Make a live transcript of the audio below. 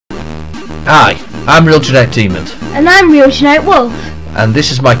Hi, I'm RealGenericDemon. And I'm RealGenericWolf. And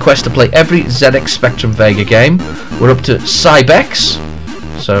this is my quest to play every ZX Spectrum Vega game. We're up to Cybex.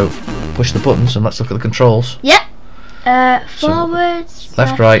 So, push the buttons and let's look at the controls. Yep. Forwards.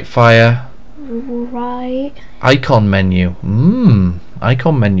 Left, right, fire. Right. Icon menu.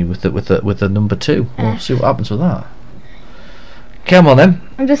 Icon menu with the number 2. We'll see what happens with that. Come on then.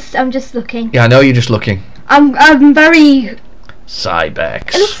 I'm just looking. Yeah, I know you're just looking. I'm very.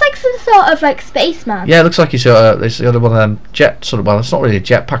 Cybex. It looks like some sort of like spaceman. Yeah, it looks like it's the other one of them jet sort of. Well, it's not really a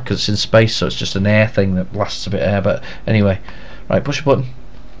jetpack because it's in space, so it's just an air thing that blasts a bit of air. But anyway, right, push a button.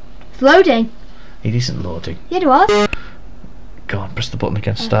 It's loading. It isn't loading. Yeah, it was. Go on, press the button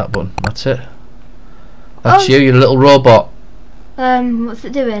again. Start button. That's it. That's you. You're a little robot. What's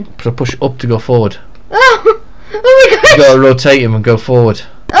it doing? Push up to go forward. Oh my gosh! You got to rotate him and go forward.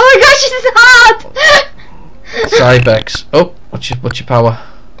 Oh my gosh, it's hard. Cybex. Oh, what's your power?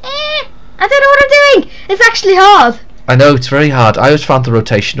 I don't know what I'm doing. It's actually hard. I know, it's very hard. I always found the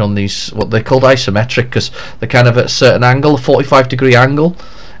rotation on these, what they're called isometric, because they're kind of at a certain angle, a 45-degree angle.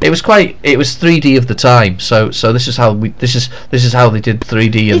 It was 3D of the time, so this is how this is how they did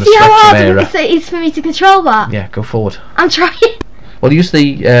 3D in the Spectrum era. It is for me to control that. Yeah, go forward. I'm trying. Well, use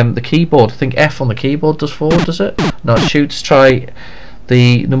the keyboard. I think F on the keyboard does forward, does it? No, it shoots. Try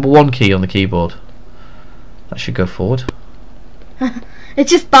the number 1 key on the keyboard. That should go forward.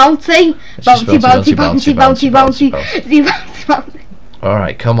 It's just bouncing. Bouncy.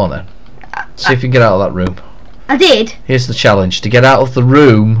 Alright, come on then. See if you can get out of that room. I did. Here's the challenge. To get out of the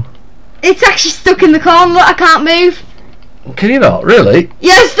room... It's actually stuck in the corner. Look, I can't move. Can you not? Really?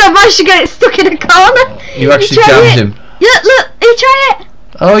 Yes, I managed to get it stuck in a corner. You actually jammed him. Yeah, look, you try it.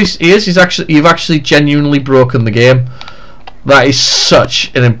 Oh, he is. You've actually genuinely broken the game. That is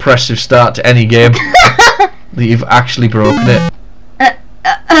such an impressive start to any game. That you've actually broken it.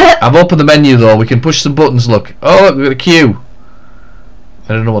 I've opened the menu though. We can push some buttons. Look. Oh, look, we've got a queue.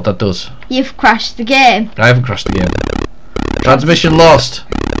 I don't know what that does. You've crashed the game. I haven't crashed the game. Transmission lost.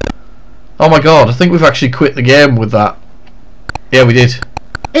 Oh my god! I think we've actually quit the game with that. Yeah, we did.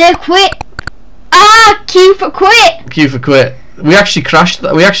 Yeah, quit. Ah, Q for quit. Q for quit. We actually crashed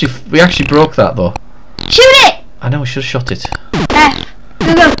that. We actually broke that though. Shoot it. I know. We should have shot it. F.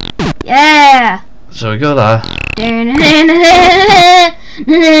 Go. Yeah. So we go there.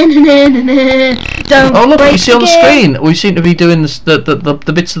 Oh look, you see on the screen, we seem to be doing this,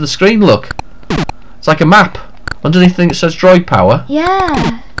 the bits of the screen, look. It's like a map. Underneath the thing it says droid power.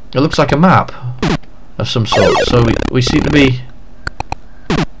 Yeah. It looks like a map of some sort. So we seem to be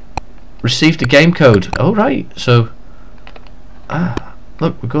received a game code. Oh right, so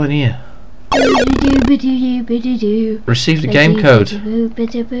look, we're going here. Received a game code.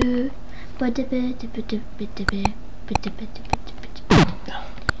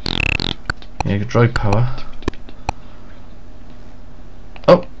 Yeah, droid power.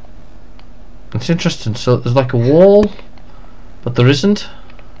 Oh, it's interesting. So there's like a wall, but there isn't.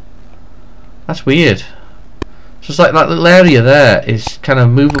 That's weird. So it's like that little area there is kind of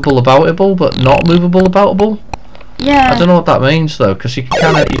movable aboutable, but not movable aboutable. Yeah. I don't know what that means though, because you can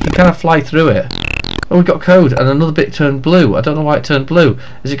kind of fly through it. Oh, we got code, and another bit turned blue. I don't know why it turned blue.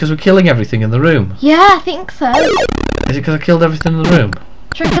 Is it because we're killing everything in the room? Yeah, I think so. Is it because I killed everything in the room?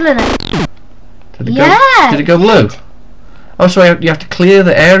 Try killing it. Did it go blue? Oh, so you have to clear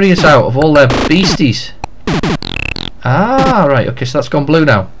the areas out of all their beasties. Ah, right. Okay, so that's gone blue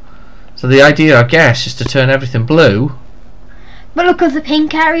now. So the idea, I guess, is to turn everything blue. But look, there's a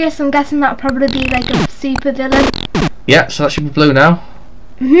pink area, so I'm guessing that'll probably be like a super villain. Yeah, so that should be blue now.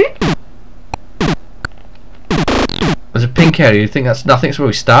 There's a pink area. You think that's nothing? That's where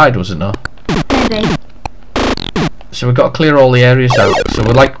we started, was it not? Maybe. So we've got to clear all the areas out. So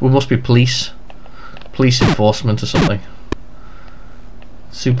we must be police enforcement or something.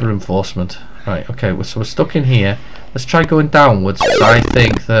 Super enforcement. Right. Okay. So we're stuck in here. Let's try going downwards. Because I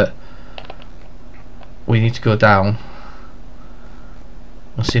think that we need to go down.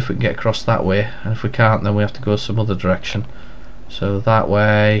 We'll see if we can get across that way. And if we can't, then we have to go some other direction. So that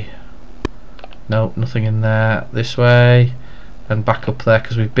way. No, nothing in there. This way. And back up there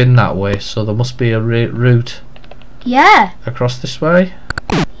because we've been that way. So there must be a route. Yeah. Across this way.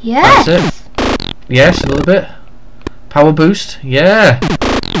 Yeah. That's it. Yes, a little bit. Power boost. Yeah.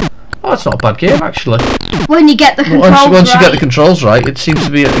 Oh, it's not a bad game actually. When you get the controls right. Once you get the controls right, it seems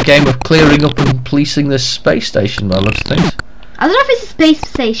to be a game of clearing up and policing this space station by lots of things. I don't know if it's a space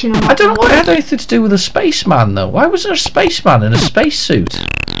station or not. I don't know what it had anything to do with a spaceman though. Why was there a spaceman in a spacesuit?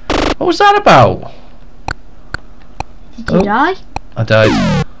 What was that about? Did you die? I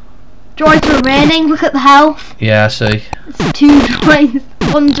died. droids remaining. Look at the health. Yeah, I see. It's 2 droids,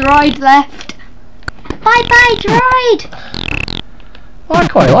 1 droid left. Bye bye, droid. Well, I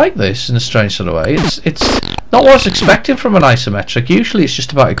quite like this in a strange sort of way. It's not what I was expecting from an isometric. Usually it's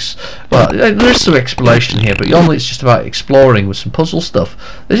just about there is some exploration here, but normally it's just about exploring with some puzzle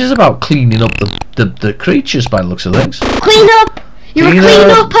stuff. This is about cleaning up the creatures by the looks of things. Clean up. You're a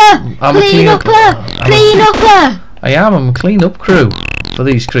clean-upper. I'm a Clean-upper. Clean-upper. I am. I'm a clean-up crew for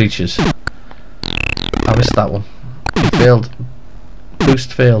these creatures. I missed that one. Failed.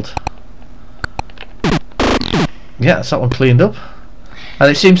 Boost failed. Yeah, that's that one cleaned up.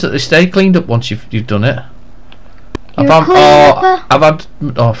 And it seems that they stay cleaned up once you've done it. I thought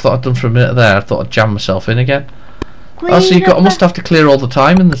I'd done for a minute there. I thought I'd jam myself in again. Oh, so I must have to clear all the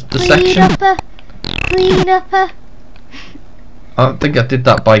time in the section. Clean-upper. I think I did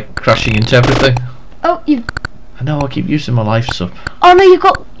that by crashing into everything. Oh, you. I know. I keep using my life sub. Oh no,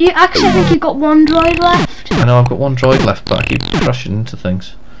 actually, I think you've got 1 droid left. I know. I've got 1 droid left, but I keep crashing into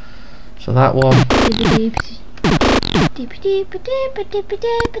things. So that one.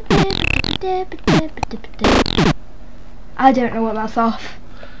 I don't know what that's off.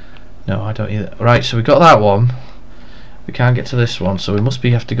 No, I don't either. Right, so we got that one. We can't get to this one, so we must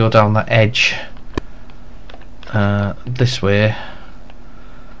have to go down that edge. This way.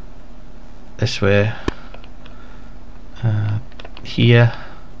 This way. Here.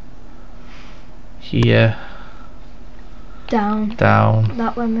 Here. Down. Down.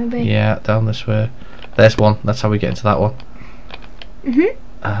 That one maybe. Yeah, down this way. There's one. That's how we get into that one. Mhm.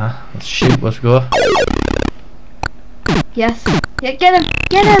 Let's shoot. Let's go. Yes. Yeah, get him!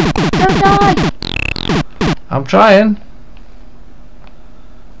 Get him! Don't die! I'm trying.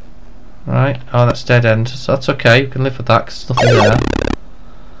 Right. Oh, that's dead end. So that's okay. We can live with that because there's nothing there.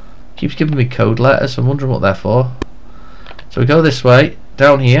 Keeps giving me code letters. I'm wondering what they're for. So we go this way.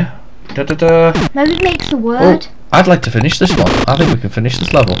 Down here. Da da da. Maybe it makes the word. Oh, I'd like to finish this one. I think we can finish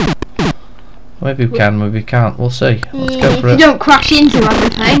this level. Maybe we can, maybe we can't. We'll see. Let's go for it. You don't crash into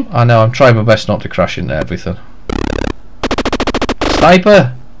everything. I know, I'm trying my best not to crash into everything.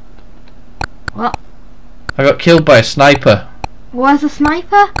 Sniper! What? I got killed by a sniper. Where's the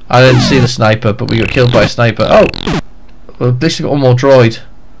sniper? I didn't see the sniper, but we got killed by a sniper. Oh! Well, at least I got 1 more droid.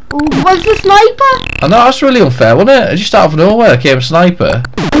 Where's the sniper? I know, that's really unfair, wasn't it? Just out of nowhere came a sniper.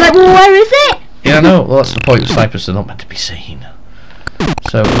 I'm like, well, where is it? Yeah, I know. Well, that's the point of snipers. They're not meant to be seen.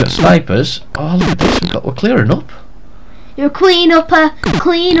 So we've got snipers. Oh, look at this. We're clearing up. You're a clean-upper.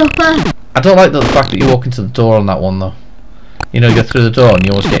 Clean-upper. I don't like the fact that you walk into the door on that one, though. You know, you go through the door and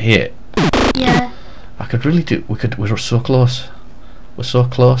you always get hit. Yeah. I could really do. We're so close. We're so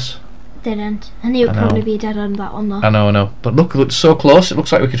close. Didn't. I knew it'd probably be dead on that one, though. I know. But look, it's so close. It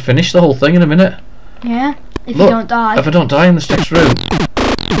looks like we could finish the whole thing in a minute. Yeah. If Look, you don't die. If I don't die in this next room.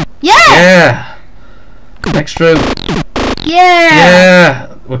 Yeah! Yeah! Next room. Yeah!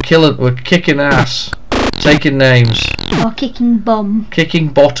 Yeah! We're kicking ass. Taking names. Or kicking bum. Kicking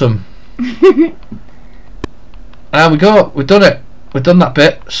bottom. And we go. We've done it. We've done that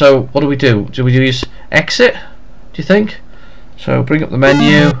bit. So what do we do? Do we use exit? Do you think? So bring up the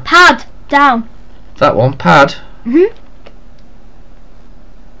menu. Pad! Down. That one. Pad. Mhm.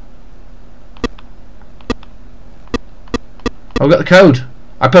 Oh, we got the code.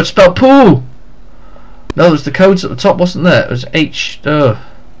 I put spell pool. No, there's the codes at the top, wasn't there? It was H. I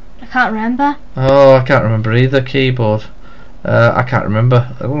can't remember. Oh, I can't remember either. Keyboard. I can't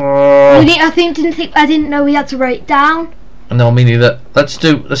remember. I didn't know we had to write it down. No, me neither. Let's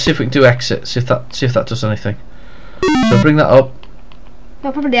see if we can do exit. See if that does anything. So bring that up.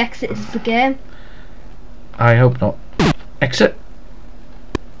 Well, probably exit is the game. I hope not. Exit.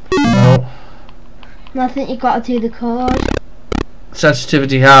 No. I think you've got to do the code.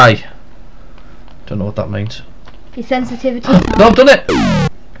 Sensitivity high. Don't know what that means. Your sensitivity is high. No, I've done it.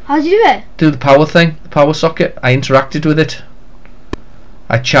 How'd you do it? Do the power thing, the power socket. I interacted with it.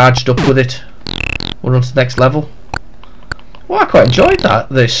 I charged up with it. We're on to the next level. Well, I quite enjoyed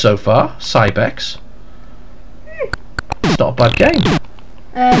this so far. Cybex. It's not a bad game.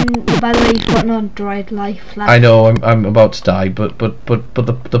 By the way, you've got no droid life left. I know I'm about to die, but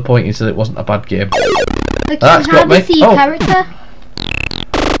the point is that it wasn't a bad game. Look, That's you got can me. hardly see your character.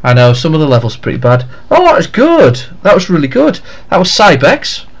 I know, some of the levels are pretty bad. Oh, that was good. That was really good. That was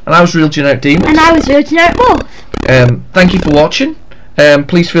Cybex, and I was Real Generic Demon. And I was RealGenericWolf. Thank you for watching.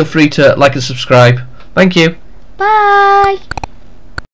 Please feel free to like and subscribe. Thank you. Bye.